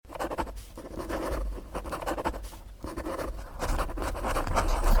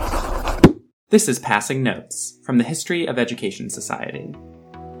This is Passing Notes from the History of Education Society.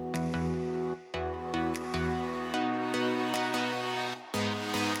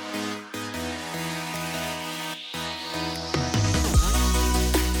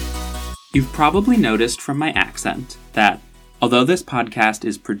 You've probably noticed from my accent that, although this podcast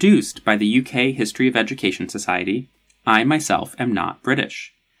is produced by the UK History of Education Society, I myself am not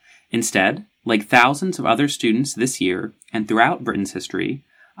British. Instead, like thousands of other students this year and throughout Britain's history,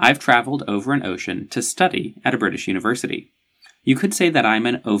 I've traveled over an ocean to study at a British university. You could say that I'm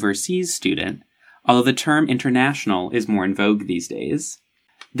an overseas student, although the term international is more in vogue these days.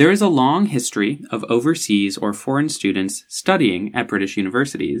 There is a long history of overseas or foreign students studying at British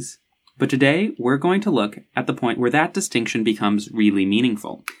universities, but today we're going to look at the point where that distinction becomes really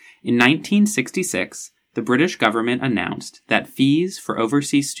meaningful. In 1966, the British government announced that fees for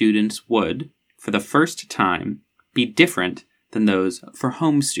overseas students would, for the first time, be different than those for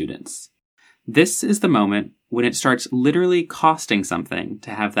home students. This is the moment when it starts literally costing something to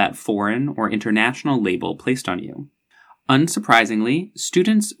have that foreign or international label placed on you. Unsurprisingly,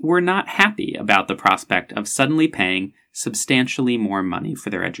 students were not happy about the prospect of suddenly paying substantially more money for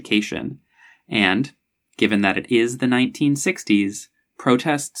their education. And, given that it is the 1960s,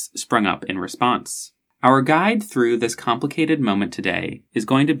 protests sprung up in response. Our guide through this complicated moment today is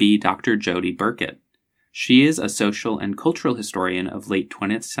going to be Dr. Jodi Burkett. She is a social and cultural historian of late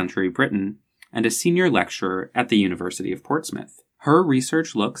 20th century Britain and a senior lecturer at the University of Portsmouth. Her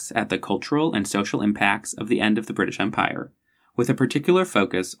research looks at the cultural and social impacts of the end of the British Empire, with a particular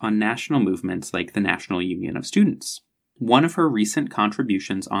focus on national movements like the National Union of Students. One of her recent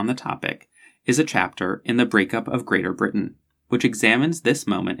contributions on the topic is a chapter in The Breakup of Greater Britain, which examines this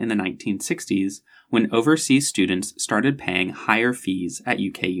moment in the 1960s when overseas students started paying higher fees at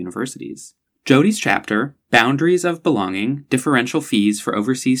UK universities. Jodi's chapter, Boundaries of Belonging, Differential Fees for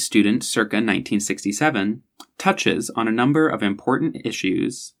Overseas Students circa 1967, touches on a number of important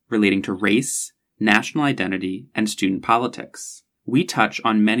issues relating to race, national identity, and student politics. We touch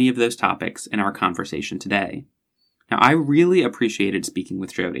on many of those topics in our conversation today. Now, I really appreciated speaking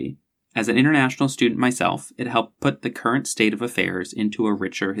with Jodi. As an international student myself, it helped put the current state of affairs into a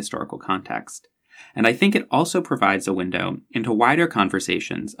richer historical context. And I think it also provides a window into wider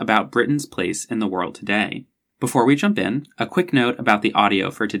conversations about Britain's place in the world today. Before we jump in, a quick note about the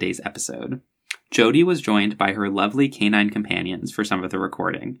audio for today's episode. Jodi was joined by her lovely canine companions for some of the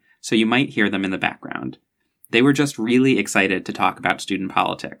recording, so you might hear them in the background. They were just really excited to talk about student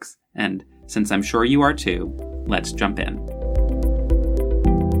politics, and since I'm sure you are too, let's jump in.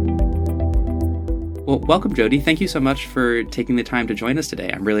 Well, welcome, Jodi. Thank you so much for taking the time to join us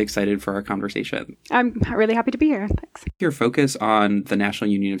today. I'm really excited for our conversation. I'm really happy to be here. Thanks. Your focus on the National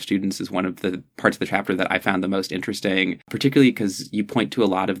Union of Students is one of the parts of the chapter that I found the most interesting, particularly because you point to a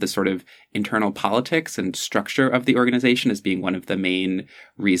lot of the sort of internal politics and structure of the organization as being one of the main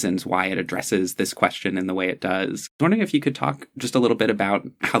reasons why it addresses this question in the way it does. I was wondering if you could talk just a little bit about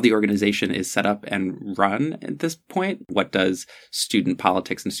how the organization is set up and run at this point. What does student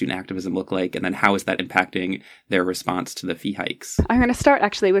politics and student activism look like? And then how is that impacting their response to the fee hikes? I'm going to start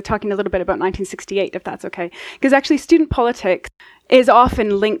actually with talking a little bit about 1968, if that's okay. Because actually student politics is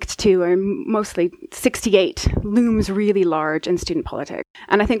often linked to, or mostly 68 looms really large in student politics.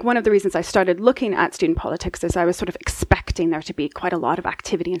 And I think one of the reasons I started looking at student politics is I was sort of expecting there to be quite a lot of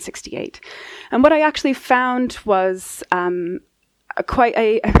activity in 68. And what I actually found was quite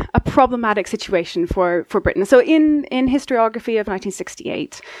a problematic situation for Britain. So in historiography of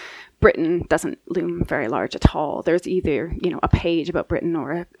 1968, Britain doesn't loom very large at all. There's either, a page about Britain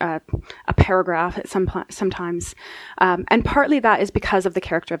or a paragraph at sometimes. And partly that is because of the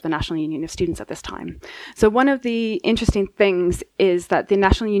character of the National Union of Students at this time. So one of the interesting things is that the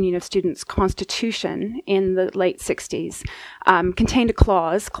National Union of Students constitution in the late 60s contained a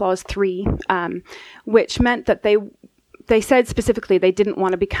clause 3, which meant that they said specifically they didn't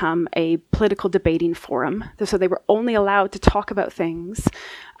want to become a political debating forum. So they were only allowed to talk about things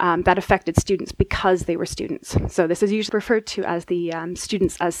that affected students because they were students. So this is usually referred to as the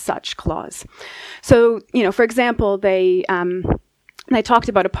students as such clause. So, for example, they talked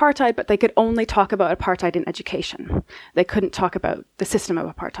about apartheid, but they could only talk about apartheid in education. They couldn't talk about the system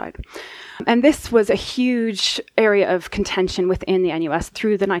of apartheid. And this was a huge area of contention within the NUS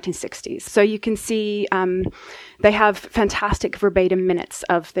through the 1960s. So you can see they have fantastic verbatim minutes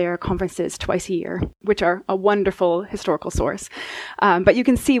of their conferences twice a year, which are a wonderful historical source. But you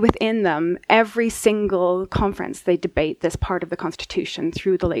can see within them, every single conference, they debate this part of the Constitution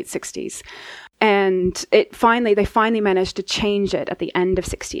through the late 60s. And they finally managed to change it at the end of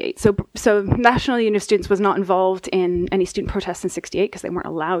 68. So National Union of Students was not involved in any student protests in 68 because they weren't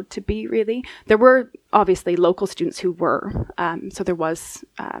allowed to be, really. There were obviously local students who were. So there was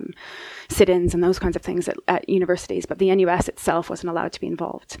sit-ins and those kinds of things at universities, but the NUS itself wasn't allowed to be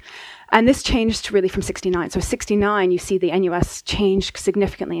involved. And this changed really from 69. So 69, you see the NUS change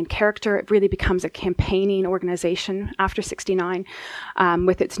significantly in character. It really becomes a campaigning organization after 69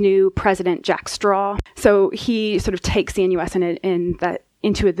 with its new president, Jack Straw. So he sort of takes the NUS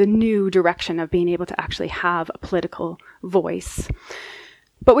into the new direction of being able to actually have a political voice.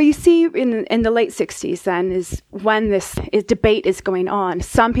 But what you see in the late 60s then is when this debate is going on,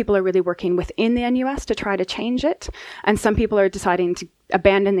 some people are really working within the NUS to try to change it, and some people are deciding to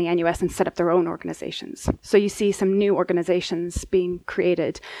abandon the NUS and set up their own organizations. So you see some new organizations being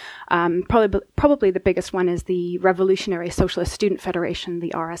created. Probably the biggest one is the Revolutionary Socialist Student Federation,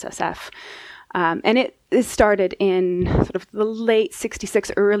 the RSSF. And it is started in sort of the late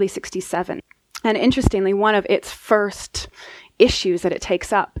 66, early 67. And interestingly, one of its first issues that it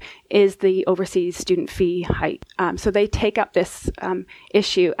takes up is the overseas student fee hike. So they take up this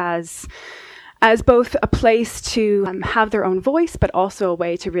issue as both a place to have their own voice, but also a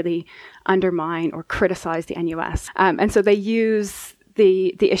way to really undermine or criticize the NUS. And so they use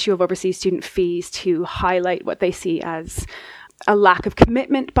the issue of overseas student fees to highlight what they see as a lack of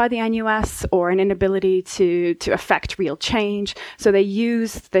commitment by the NUS or an inability to affect real change. So they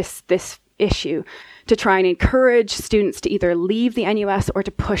use this issue to try and encourage students to either leave the NUS or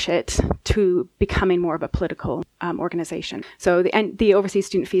to push it to becoming more of a political organization. So the overseas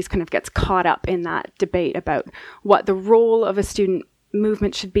student fees kind of gets caught up in that debate about what the role of a student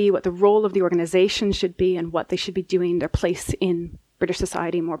movement should be, what the role of the organization should be, and what they should be doing, their place in British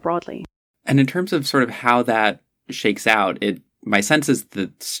society more broadly. And in terms of sort of how that shakes out, my sense is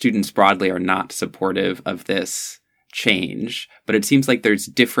that students broadly are not supportive of this change, but it seems like there's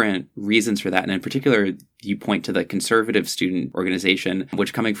different reasons for that. And in particular, you point to the conservative student organization,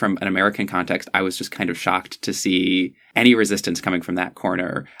 which coming from an American context, I was just kind of shocked to see any resistance coming from that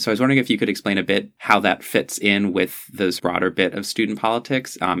corner. So I was wondering if you could explain a bit how that fits in with this broader bit of student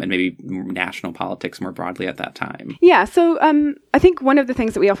politics and maybe national politics more broadly at that time. Yeah, so I think one of the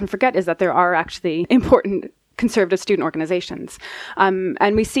things that we often forget is that there are actually important conservative student organizations.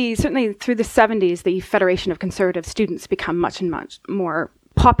 And we see certainly through the 70s, the Federation of Conservative Students become much and much more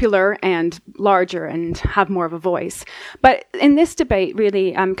popular and larger and have more of a voice. But in this debate,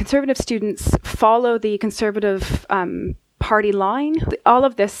 really, conservative students follow the conservative party line. All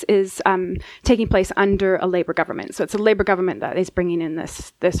of this is taking place under a Labour government. So it's a Labour government that is bringing in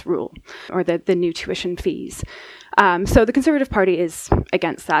this rule, or the new tuition fees. So the Conservative Party is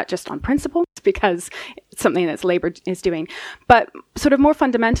against that just on principle, because it's something that Labour is doing. But sort of more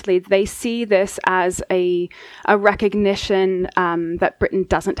fundamentally, they see this as a recognition that Britain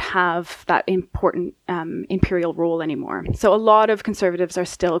doesn't have that important imperial role anymore. So a lot of Conservatives are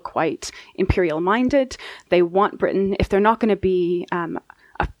still quite imperial-minded. They want Britain, if they're not going to be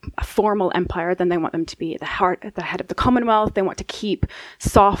a formal empire, then they want them to be at the head of the Commonwealth. They want to keep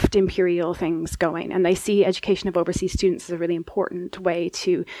soft imperial things going. And they see education of overseas students as a really important way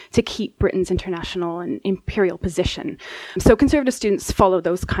to keep Britain's international and imperial position. So conservative students follow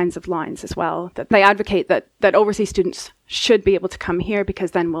those kinds of lines as well, that they advocate that overseas students should be able to come here,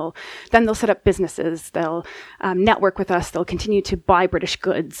 because then they'll set up businesses, they'll network with us, they'll continue to buy British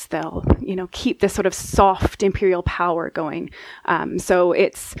goods, they'll keep this sort of soft imperial power going. So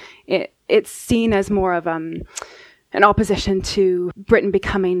it's seen as more of an opposition to Britain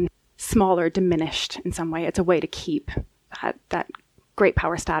becoming smaller, diminished in some way. It's a way to keep that great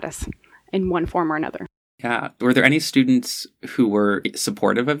power status in one form or another. Yeah. Were there any students who were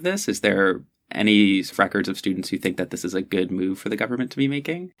supportive of this? Is there any records of students who think that this is a good move for the government to be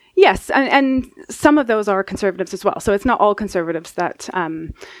making? Yes, and some of those are conservatives as well. So it's not all conservatives that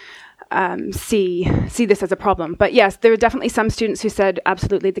see this as a problem. But yes, there are definitely some students who said,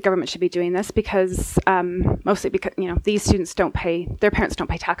 absolutely, the government should be doing this, because mostly because, these students their parents don't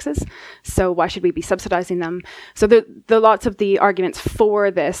pay taxes. So why should we be subsidizing them? So the lots of the arguments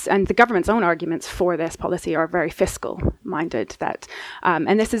for this, and the government's own arguments for this policy, are very fiscal minded,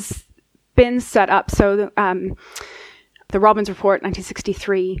 and this is been set up. So the Robbins Report,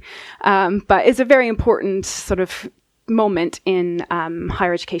 1963, but is a very important sort of moment in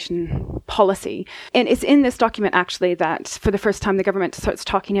higher education policy. And it's in this document, actually, that for the first time the government starts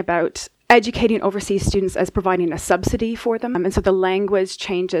talking about educating overseas students as providing a subsidy for them. And so the language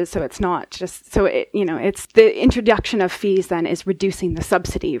changes, so it's not just, it's the introduction of fees then is reducing the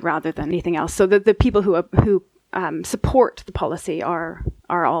subsidy rather than anything else. So the people who support the policy are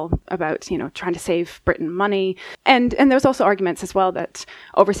all about, trying to save Britain money. And there's also arguments as well that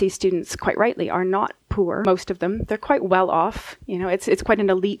overseas students, quite rightly, are not poor. Most of them, they're quite well off. It's quite an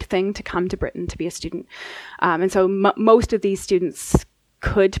elite thing to come to Britain to be a student. And so most of these students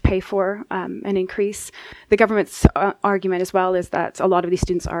could pay for an increase. The government's argument as well is that a lot of these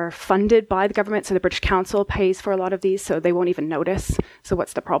students are funded by the government, so the British Council pays for a lot of these, so they won't even notice. So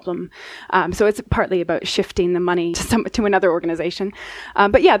what's the problem? So it's partly about shifting the money to another organisation.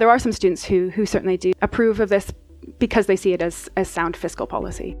 But yeah, there are some students who certainly do approve of this because they see it as sound fiscal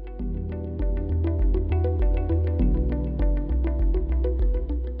policy.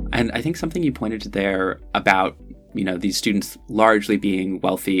 And I think something you pointed to there about these students largely being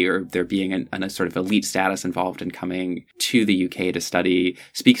wealthy, or there being a sort of elite status involved in coming to the UK to study,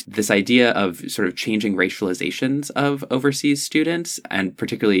 speaks to this idea of sort of changing racializations of overseas students, and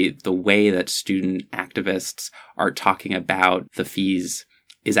particularly the way that student activists are talking about the fees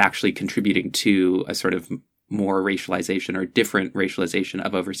is actually contributing to a sort of more racialization or different racialization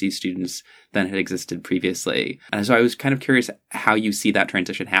of overseas students than had existed previously. And so I was kind of curious how you see that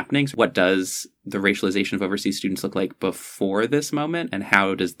transition happening. So what does the racialization of overseas students look like before this moment? And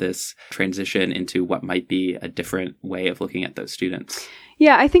how does this transition into what might be a different way of looking at those students?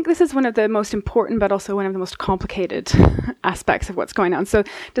 Yeah, I think this is one of the most important, but also one of the most complicated aspects of what's going on. So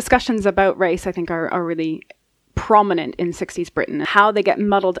discussions about race, I think, are really prominent in 60s Britain. How they get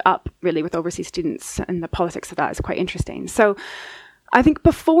muddled up really with overseas students and the politics of that is quite interesting. So I think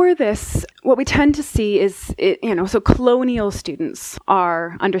before this, what we tend to see is, so colonial students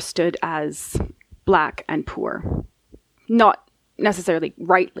are understood as black and poor. Not necessarily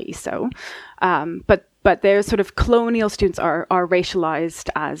rightly so, but their sort of colonial students are racialized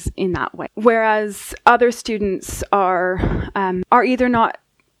as in that way. Whereas other students are either not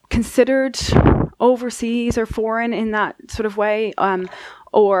considered overseas or foreign in that sort of way,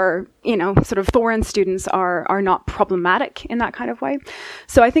 or sort of foreign students are not problematic in that kind of way.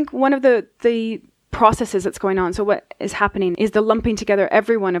 So I think one of the processes that's going on, so what is happening is the lumping together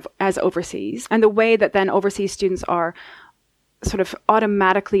everyone as overseas, and the way that then overseas students are sort of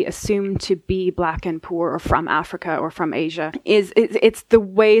automatically assumed to be black and poor or from Africa or from Asia it's the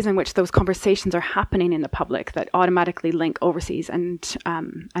ways in which those conversations are happening in the public that automatically link overseas and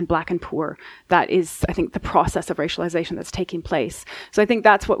black and poor. That is, I think, the process of racialization that's taking place. So I think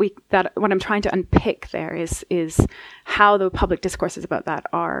that's what I'm trying to unpick there is how the public discourses about that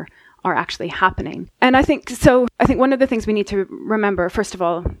are actually happening. And I think one of the things we need to remember, first of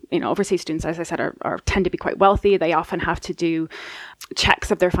all, overseas students, as I said, tend to be quite wealthy. They often have to do checks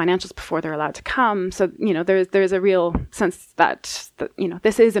of their financials before they're allowed to come. So, there's a real sense that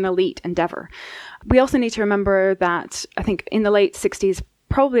this is an elite endeavor. We also need to remember that I think in the late 60s,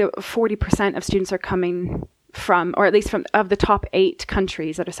 probably 40% of students are coming from, or at least from, of the top 8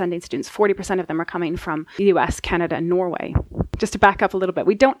 countries that are sending students, 40% of them are coming from the US, Canada, and Norway. Just to back up a little bit,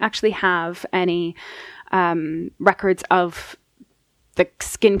 we don't actually have any records of the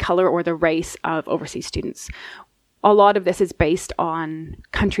skin color or the race of overseas students. A lot of this is based on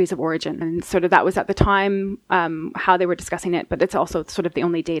countries of origin, and sort of that was at the time how they were discussing it, but it's also sort of the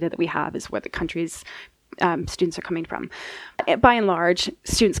only data that we have is where the countries students are coming from. By and large,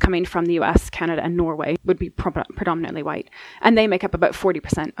 students coming from the US, Canada, and Norway would be predominantly white, and they make up about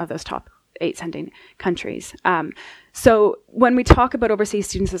 40% of those top 8 sending countries. So when we talk about overseas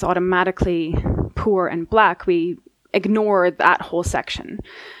students as automatically poor and black, we ignore that whole section,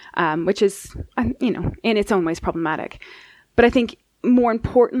 which is, in its own ways problematic. But I think more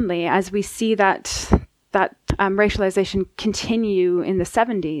importantly, as we see that racialization continue in the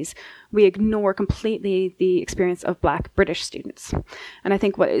 70s, we ignore completely the experience of black British students. And I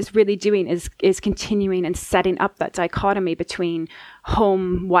think what it's really doing is continuing and setting up that dichotomy between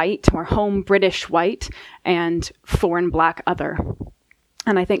home white or home British white and foreign black other.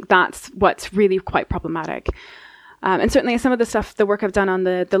 And I think that's what's really quite problematic. And certainly some of the work I've done on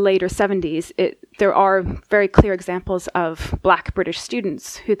the later 70s, there are very clear examples of black British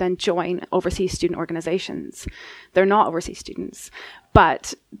students who then join overseas student organizations. They're not overseas students,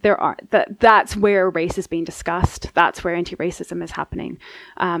 but that's where race is being discussed. That's where anti-racism is happening.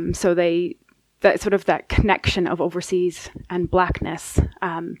 So that connection of overseas and blackness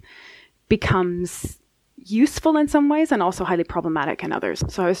becomes useful in some ways and also highly problematic in others.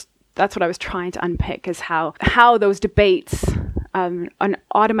 So that's what I was trying to unpick, is how those debates and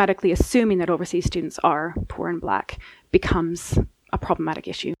automatically assuming that overseas students are poor and black becomes a problematic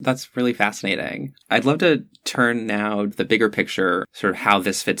issue. That's really fascinating. I'd love to turn now to the bigger picture, sort of how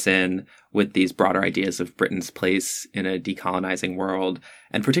this fits in with these broader ideas of Britain's place in a decolonizing world.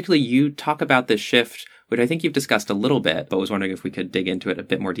 And particularly, you talk about this shift, which I think you've discussed a little bit, but was wondering if we could dig into it a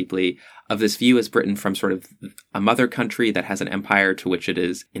bit more deeply, of this view as Britain from sort of a mother country that has an empire to which it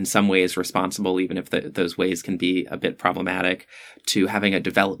is in some ways responsible, even if those ways can be a bit problematic, to having a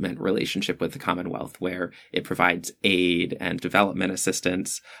development relationship with the Commonwealth, where it provides aid and development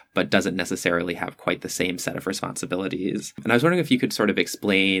assistance, but doesn't necessarily have quite the same set of responsibilities. And I was wondering if you could sort of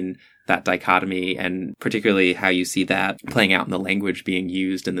explain that dichotomy and particularly how you see that playing out in the language being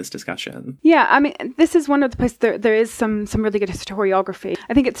used in this discussion. Yeah, I mean, this is one of the places there is some really good historiography.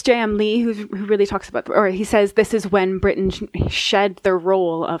 I think it's J.M. Lee who really talks about, or he says this is when Britain shed the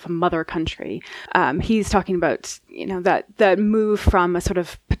role of mother country. He's talking about, that move from a sort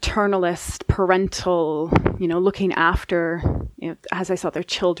of paternalist, parental, looking after, as I saw their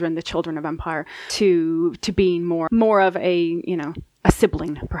children, the children of empire, to being more of a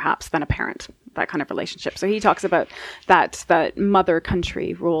sibling perhaps than a parent, that kind of relationship. So he talks about that mother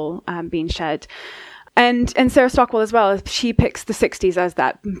country role being shed. And Sarah Stockwell as well, she picks the 60s as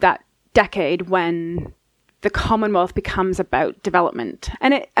that decade when the Commonwealth becomes about development.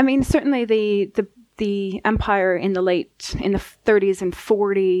 And certainly the empire in the 30s and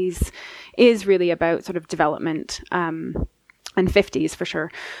 40s is really about sort of development, and 50s for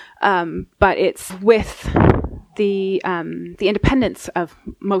sure. But it's with the independence of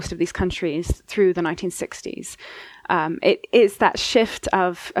most of these countries through the 1960s. It is that shift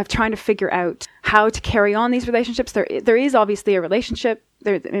of trying to figure out how to carry on these relationships. There is obviously a relationship.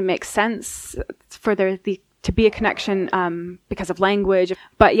 It makes sense for there to be a connection because of language.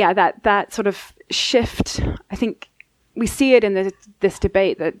 But yeah, that sort of shift, I think we see it in this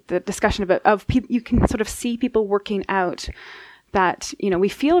debate, the discussion of people. You can sort of see people working out that, we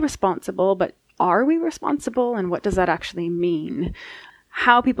feel responsible, but are we responsible, and what does that actually mean?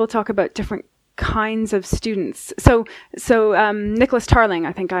 How people talk about different kinds of students. So Nicholas Tarling,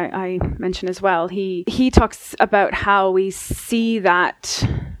 I think I mentioned as well, he talks about how we see that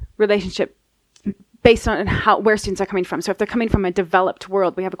relationship based on where students are coming from. So if they're coming from a developed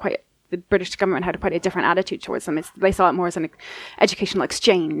world, the British government had quite a different attitude towards them. They saw it more as an educational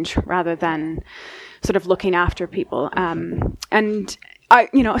exchange rather than sort of looking after people. And I,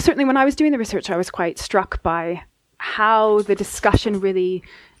 certainly when I was doing the research, I was quite struck by how the discussion really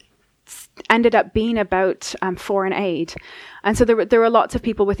ended up being about foreign aid. And so there were lots of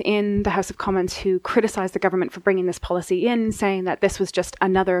people within the House of Commons who criticised the government for bringing this policy in, saying that this was just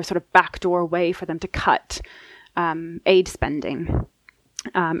another sort of backdoor way for them to cut aid spending.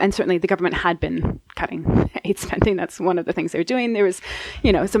 And certainly the government had been cutting aid spending. That's one of the things they were doing. There was,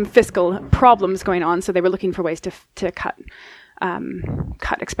 some fiscal problems going on, so they were looking for ways to cut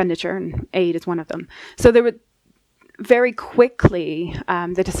expenditure, and aid is one of them. So there were very quickly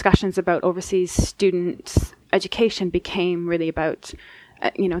the discussions about overseas student education became really about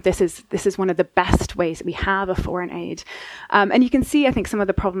this is one of the best ways that we have of foreign aid. And you can see, I think, some of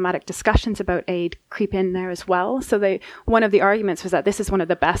the problematic discussions about aid creep in there as well. So one of the arguments was that this is one of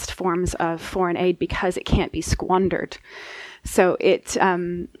the best forms of foreign aid because it can't be squandered. So it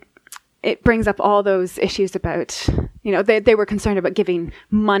brings up all those issues about, they were concerned about giving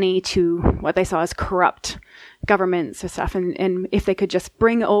money to what they saw as corrupt governments or stuff. And if they could just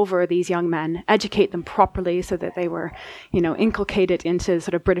bring over these young men, educate them properly so that they were, inculcated into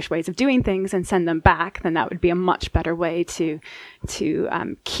sort of British ways of doing things and send them back, then that would be a much better way to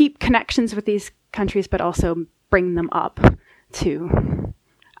keep connections with these countries, but also bring them up to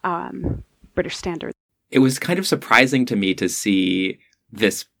British standards. It was kind of surprising to me to see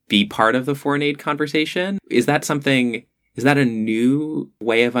this be part of the foreign aid conversation. Is that a new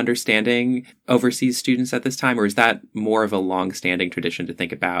way of understanding overseas students at this time, or is that more of a long-standing tradition to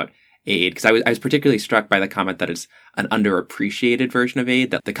think about aid? Because I was particularly struck by the comment that it's an underappreciated version of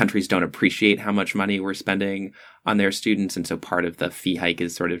aid, that the countries don't appreciate how much money we're spending on their students, and so part of the fee hike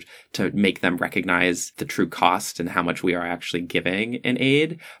is sort of to make them recognize the true cost and how much we are actually giving in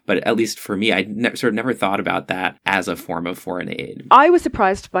aid. But at least for me, I never thought about that as a form of foreign aid. I was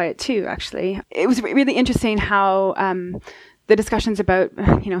surprised by it too, actually. It was really interesting how the discussions about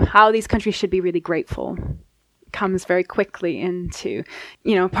how these countries should be really grateful comes very quickly into,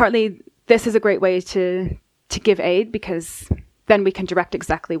 partly this is a great way to give aid because then we can direct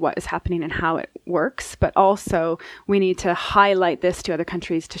exactly what is happening and how it works. But also we need to highlight this to other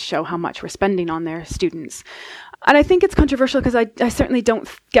countries to show how much we're spending on their students. And I think it's controversial because I certainly don't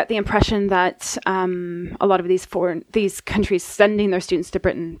get the impression that a lot of these countries sending their students to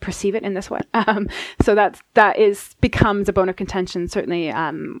Britain perceive it in this way. So that becomes a bone of contention. Certainly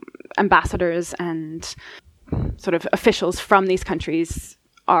ambassadors and sort of officials from these countries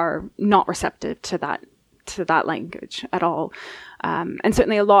are not receptive to that language at all. And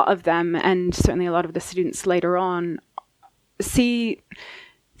certainly a lot of them, and certainly a lot of the students later on, see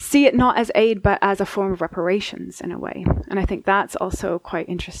it not as aid, but as a form of reparations in a way. And I think that's also quite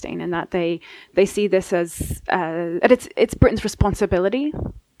interesting, in that they see this as it's Britain's responsibility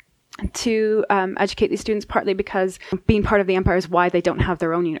to educate these students, partly because being part of the empire is why they don't have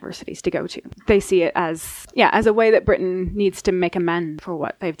their own universities to go to. They see it as a way that Britain needs to make amends for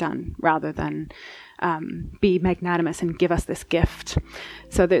what they've done, rather than be magnanimous and give us this gift.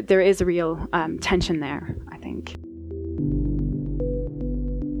 So there is a real tension there, I think.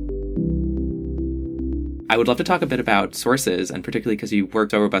 I would love to talk a bit about sources, and particularly because you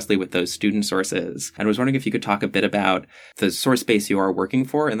worked so robustly with those student sources. And I was wondering if you could talk a bit about the source base you are working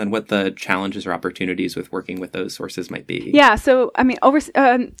for, and then what the challenges or opportunities with working with those sources might be. Yeah, so I mean,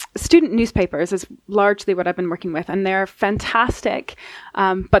 student newspapers is largely what I've been working with, and they're fantastic,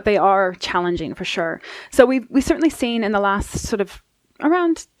 but they are challenging for sure. So we've certainly seen in the last sort of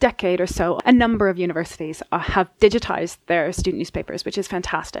around decade or so, a number of universities have digitized their student newspapers, which is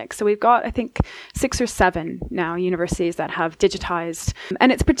fantastic. So we've got, I think, 6 or 7 now universities that have digitized,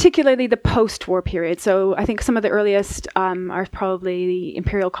 and it's particularly the post-war period. So I think some of the earliest are probably the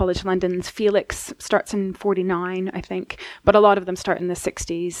Imperial College London's Felix, starts in 49, I think, but a lot of them start in the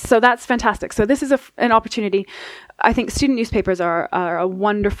 60s. So that's fantastic. So this is an opportunity. I think student newspapers are a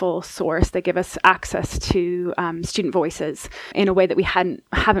wonderful source. They give us access to student voices in a way that we haven't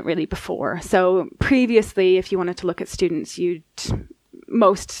really before. So previously, if you wanted to look at students,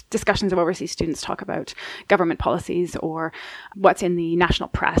 most discussions of overseas students talk about government policies or what's in the national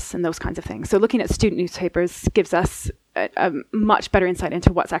press and those kinds of things. So looking at student newspapers gives us a much better insight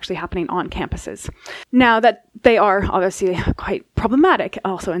into what's actually happening on campuses. Now that they are obviously quite problematic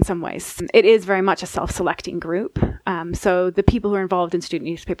also in some ways. It is very much a self-selecting group. So the people who are involved in student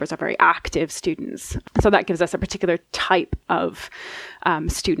newspapers are very active students. So that gives us a particular type of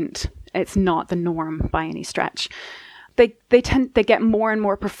student. It's not the norm by any stretch. They get more and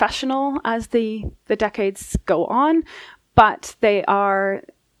more professional as the decades go on, but they are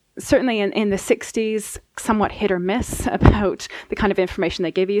certainly in the 60s somewhat hit or miss about the kind of information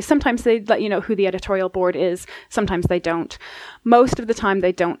they give you. Sometimes they let you know who the editorial board is, sometimes they don't. Most of the time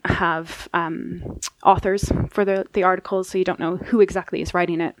they don't have authors for the articles, so you don't know who exactly is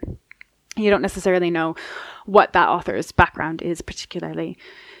writing it. You don't necessarily know what that author's background is particularly.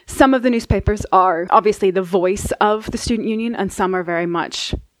 Some of the newspapers are obviously the voice of the student union, and some are very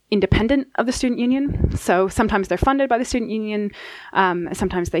much independent of the student union. So sometimes they're funded by the student union,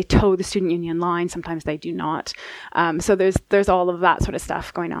 sometimes they toe the student union line, sometimes they do not. So there's all of that sort of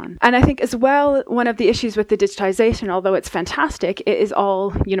stuff going on. And I think as well, one of the issues with the digitization, although it's fantastic, it is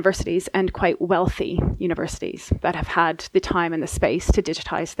all universities, and quite wealthy universities, that have had the time and the space to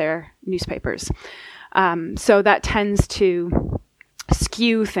digitize their newspapers. So that tends to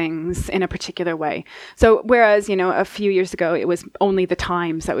skew things in a particular way. So whereas, a few years ago, it was only the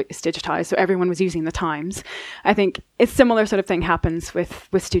Times that was digitized, so everyone was using the Times, I think a similar sort of thing happens with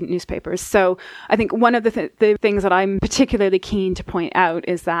student newspapers. So I think one of the things that I'm particularly keen to point out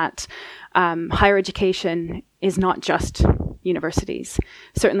is that higher education is not just universities.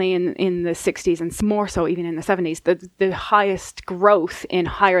 Certainly in the 60s, and more so even in the 70s, the highest growth in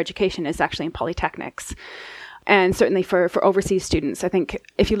higher education is actually in polytechnics. And certainly for overseas students, I think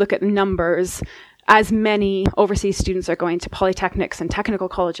if you look at the numbers, as many overseas students are going to polytechnics and technical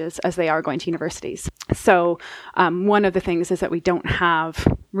colleges as they are going to universities. So one of the things is that we don't have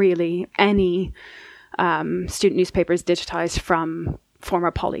really any student newspapers digitized from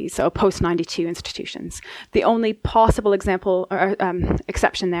former poly, so post-92 institutions. The only possible example or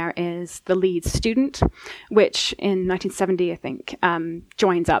exception there is the Leeds Student, which in 1970, I think,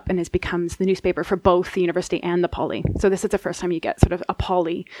 joins up and becomes the newspaper for both the university and the poly. So this is the first time you get sort of a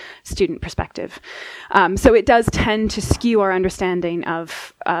poly student perspective. So it does tend to skew our understanding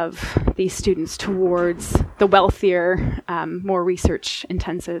of these students towards the wealthier, more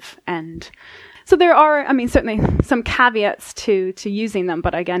research-intensive end. So there are, certainly some caveats to using them,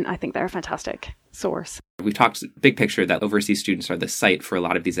 but again, I think they're a fantastic source. We've talked big picture that overseas students are the site for a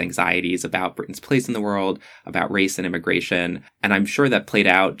lot of these anxieties about Britain's place in the world, about race and immigration. And I'm sure that played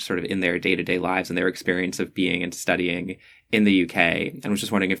out sort of in their day-to-day lives and their experience of being and studying in the UK. And I was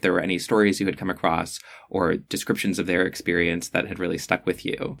just wondering if there were any stories you had come across or descriptions of their experience that had really stuck with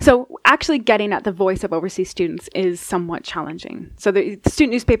you. So actually getting at the voice of overseas students is somewhat challenging. So the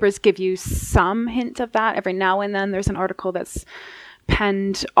student newspapers give you some hint of that. Every now and then there's an article that's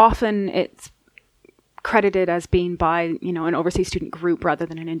penned. Often it's credited as being by, an overseas student group rather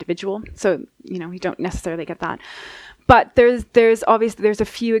than an individual. So, you don't necessarily get that. But there's obviously, there's a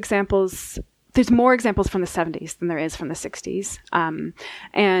few examples. There's more examples from the 70s than there is from the 60s,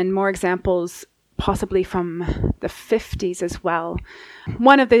 and more examples possibly from the 50s as well.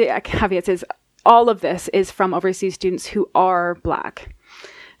 One of the caveats is all of this is from overseas students who are Black.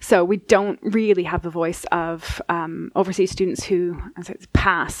 So we don't really have the voice of overseas students who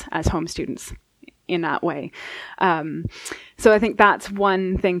pass as home students in that way. So I think that's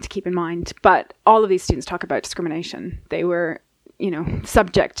one thing to keep in mind. But all of these students talk about discrimination. They were,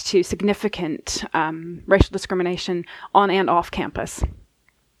 subject to significant racial discrimination on and off campus.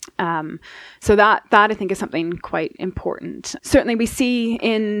 So that I think is something quite important. Certainly we see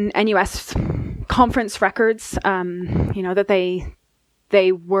in NUS conference records, that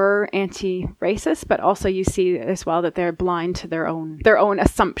they were anti-racist, but also you see as well that they're blind to their own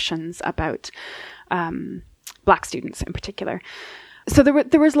assumptions about Black students in particular. So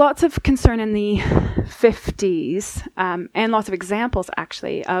there was lots of concern in the 50s and lots of examples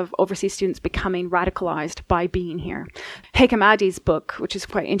actually of overseas students becoming radicalized by being here. Hakim Adi's book, which is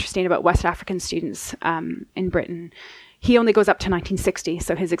quite interesting about West African students in Britain, he only goes up to 1960,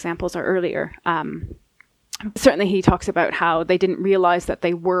 so his examples are earlier. Certainly he talks about how they didn't realize that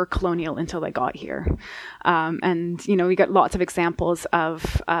they were colonial until they got here. And, we got lots of examples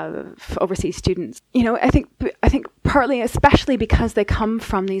of overseas students. I think partly, especially because they come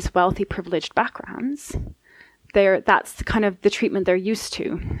from these wealthy, privileged backgrounds, that's kind of the treatment they're used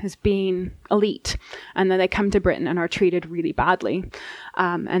to, as being elite. And then they come to Britain and are treated really badly.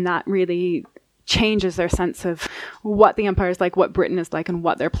 And that really changes their sense of what the empire is like, what Britain is like, and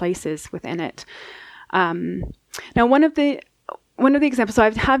what their place is within it. Now, one of the examples, so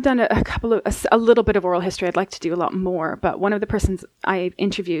I have done a little bit of oral history. I'd like to do a lot more, but one of the persons I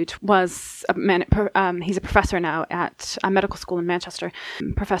interviewed was he's a professor now at a medical school in Manchester,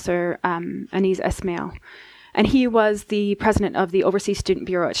 Professor Anis Esmail. And he was the president of the Overseas Student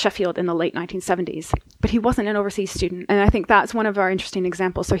Bureau at Sheffield in the late 1970s. But he wasn't an overseas student. And I think that's one of our interesting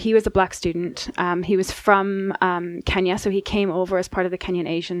examples. So he was a Black student. He was from Kenya, so he came over as part of the Kenyan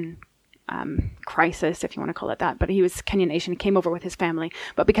Asian crisis, if you want to call it that. But he was Kenyan Asian, came over with his family.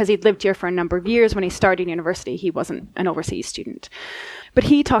 But because he'd lived here for a number of years, when he started university, he wasn't an overseas student. But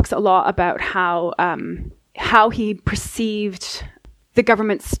he talks a lot about how he perceived the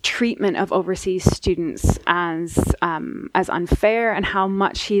government's treatment of overseas students as unfair, and how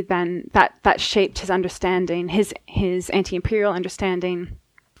much he then that shaped his understanding, his anti-imperial understanding,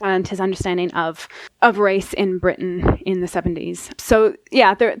 and his understanding of race in Britain in the 70s. So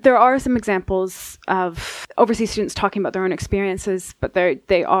yeah, there are some examples of overseas students talking about their own experiences, but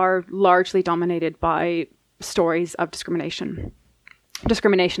they are largely dominated by stories of discrimination.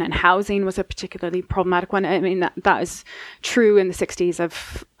 Discrimination in housing was a particularly problematic one. I mean, that is true in the 60s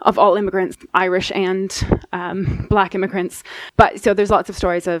of all immigrants, Irish and Black immigrants. But so there's lots of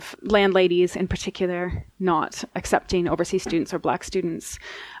stories of landladies in particular not accepting overseas students or Black students.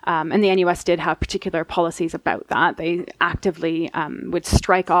 And the NUS did have particular policies about that. They actively would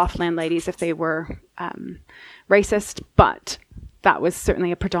strike off landladies if they were racist, but that was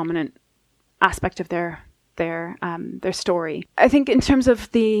certainly a predominant aspect of their story. I think in terms of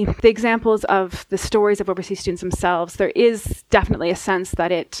the examples of the stories of overseas students themselves, there is definitely a sense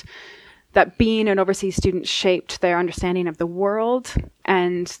that being an overseas student shaped their understanding of the world,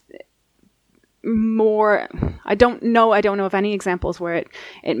 and more, I don't know of any examples where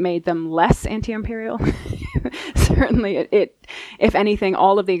it made them less anti-imperial. Certainly it, if anything,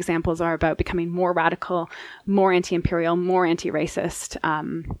 all of the examples are about becoming more radical, more anti-imperial, more anti-racist,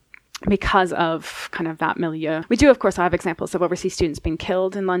 because of kind of that milieu. We do, of course, have examples of overseas students being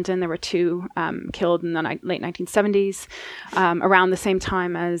killed in London. There were two killed in the late 1970s, around the same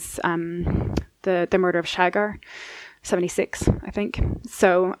time as the murder of Shagar, 76, I think.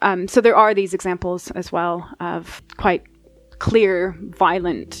 So there are these examples as well of quite clear,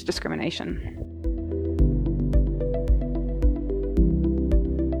 violent discrimination.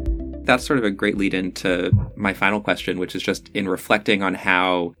 That's sort of a great lead into my final question, which is just in reflecting on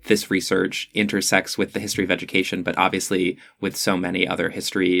how this research intersects with the history of education, but obviously with so many other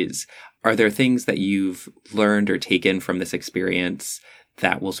histories. Are there things that you've learned or taken from this experience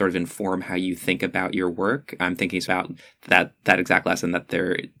that will sort of inform how you think about your work? I'm thinking about that exact lesson, that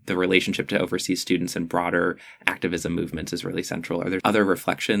the relationship to overseas students and broader activism movements is really central. Are there other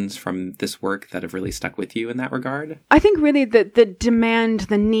reflections from this work that have really stuck with you in that regard? I think really the demand,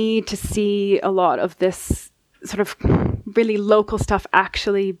 the need to see a lot of this sort of really local stuff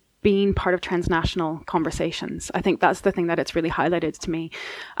actually being part of transnational conversations. I think that's the thing that it's really highlighted to me,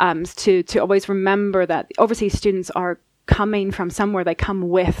 to always remember that overseas students are coming from somewhere. They come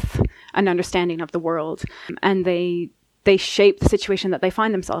with an understanding of the world, and they shape the situation that they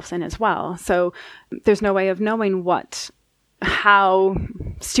find themselves in as well. So there's no way of knowing how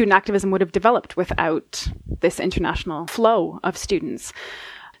student activism would have developed without this international flow of students.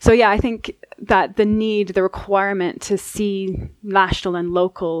 So yeah, I think that the requirement to see national and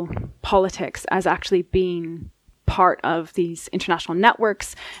local politics as actually being part of these international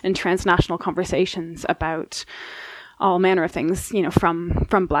networks and transnational conversations about all manner of things,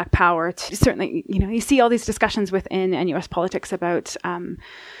 from Black Power to certainly, you see all these discussions within NUS politics about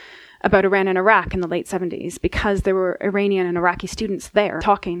Iran and Iraq in the late 70s, because there were Iranian and Iraqi students there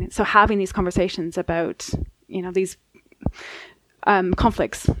talking. So having these conversations about, these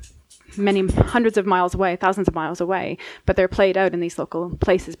conflicts many hundreds of miles away, thousands of miles away, but they're played out in these local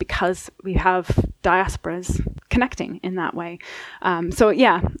places because we have diasporas connecting in that way. So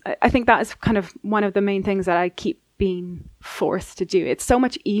yeah, I think that is kind of one of the main things that I keep being forced to do. It's so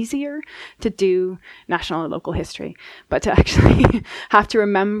much easier to do national and local history, but to actually have to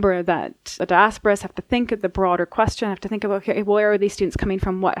remember that the diasporas have to think of the broader question, have to think about, okay, where are these students coming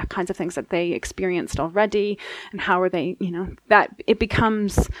from, what kinds of things that they experienced already, and how are they, that it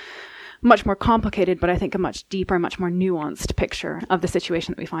becomes much more complicated, but I think a much deeper, much more nuanced picture of the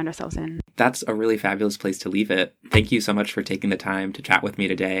situation that we find ourselves in. That's a really fabulous place to leave it. Thank you so much for taking the time to chat with me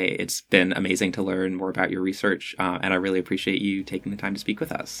today. It's been amazing to learn more about your research, and I really appreciate you taking the time to speak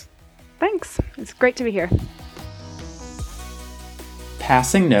with us. Thanks. It's great to be here.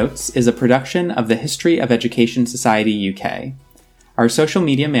 Passing Notes is a production of the History of Education Society UK. Our social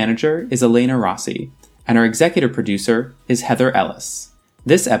media manager is Elena Rossi, and our executive producer is Heather Ellis.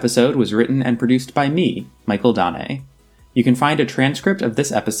 This episode was written and produced by me, Michael Donay. You can find a transcript of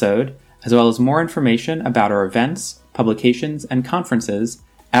this episode, as well as more information about our events, publications, and conferences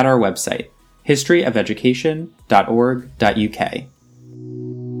at our website, historyofeducation.org.uk.